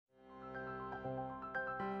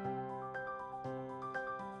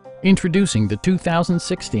Introducing the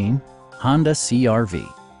 2016 Honda CR-V.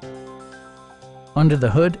 Under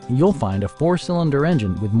the hood, you'll find a 4-cylinder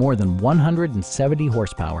engine with more than 170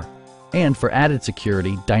 horsepower. And for added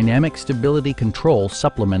security, dynamic stability control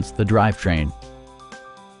supplements the drivetrain.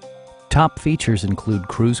 Top features include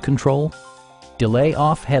cruise control,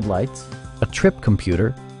 delay-off headlights, a trip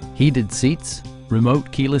computer, heated seats,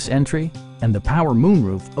 remote keyless entry, and the power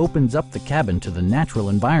moonroof opens up the cabin to the natural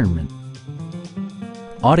environment.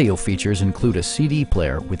 Audio features include a CD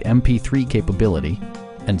player with MP3 capability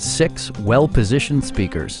and 6 well-positioned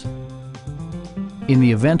speakers. In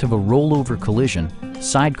the event of a rollover collision,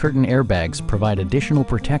 side curtain airbags provide additional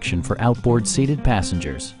protection for outboard seated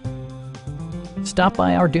passengers. Stop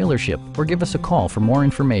by our dealership or give us a call for more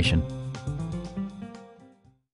information.